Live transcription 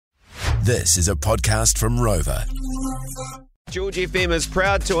This is a podcast from Rover. George FM is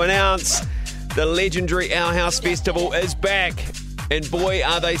proud to announce the legendary Our House Festival is back. And boy,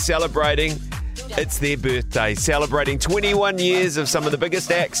 are they celebrating. It's their birthday, celebrating 21 years of some of the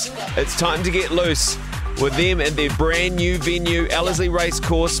biggest acts. It's time to get loose with them and their brand new venue, Ellerslie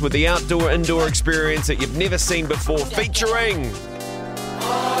Racecourse, with the outdoor-indoor experience that you've never seen before, featuring...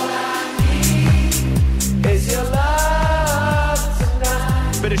 All I need is your love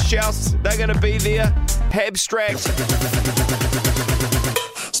tonight. Bit of shouts, they're going to be there. Abstract.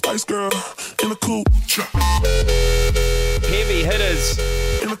 Spice Girl in the cool. Heavy hitters.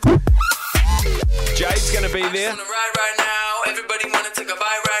 Jade's going to be there. Right now. Everybody want to take a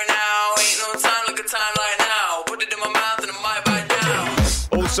bite right now. Ain't no time like a time like now. Put it in my mouth and I might bite down.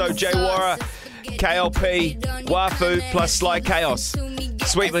 Also, Jay Wara, KLP, Wafu, plus Sly Chaos.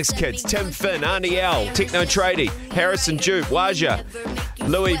 Sweet Mix Kids, Tim Finn, Auntie L, Techno Tradie, Harrison Jupe, Waja,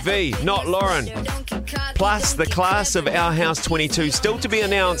 Louis V, Not Lauren. Plus the class of Our House 22, still to be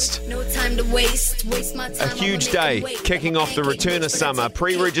announced. A huge day, kicking off the return of summer.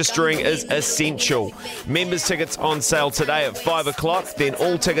 Pre-registering is essential. Members tickets on sale today at 5 o'clock, then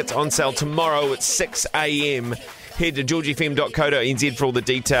all tickets on sale tomorrow at 6 a.m. Head to georgefm.co.nz for all the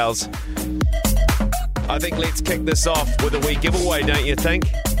details. I think let's kick this off with a wee giveaway, don't you think?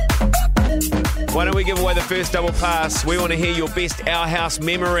 Why don't we give away the first double pass? We want to hear your best Our House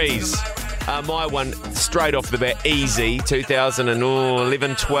memories. My one, straight off the bat, easy.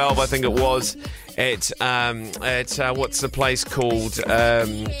 2011, 12, I think it was, at what's the place called?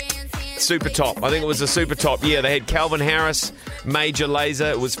 Super Top. I think it was a Super Top. Yeah, they had Calvin Harris, Major Lazer.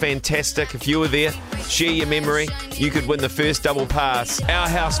 It was fantastic. If you were there, share your memory. You could win the first double pass. Our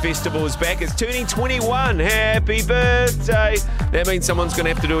House Festival is back. It's turning 21. Happy birthday. That means someone's going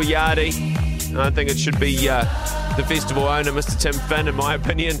to have to do a yardie. I think it should be the festival owner, Mr. Tim Finn, in my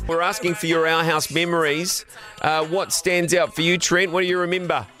opinion. We're asking for your Our House memories. What stands out for you, Trent? What do you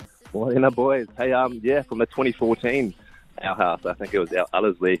remember? Well, boys. Hey, from the 2014 Our House. I think it was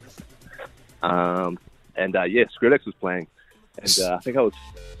Ellerslie. Skrillex was playing. And I think I was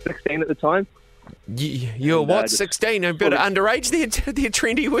 16 at the time. You're what, 16? A bit of underage there,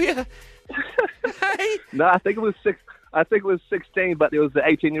 Trendy, were you? Hey? No, I think it was 16, but there was the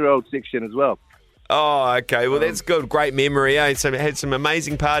 18-year-old section as well. Oh, okay. Well, that's good. Great memory, eh? So had some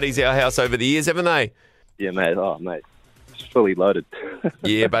amazing parties at Our House over the years, haven't they? Yeah, mate. Oh, mate. It's fully loaded.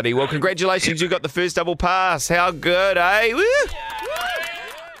 Yeah, buddy. Well, congratulations. You got the first double pass. How good, eh? Woo!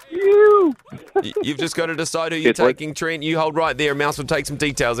 You've just got to decide who you're taking, Trent. You hold right there. Mouse will take some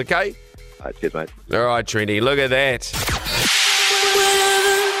details, okay? All right, cheers, mate. All right, Trenty. Look at that.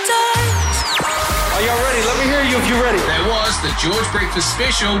 Are y'all ready? Let me hear you if you're ready. That was the George Breakfast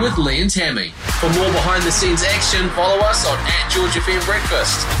Special with Lee and Tammy. For more behind-the-scenes action, follow us on @GeorgeFM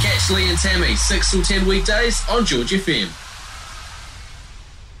Breakfast. Catch Lee and Tammy 6 till 10 weekdays on George FM.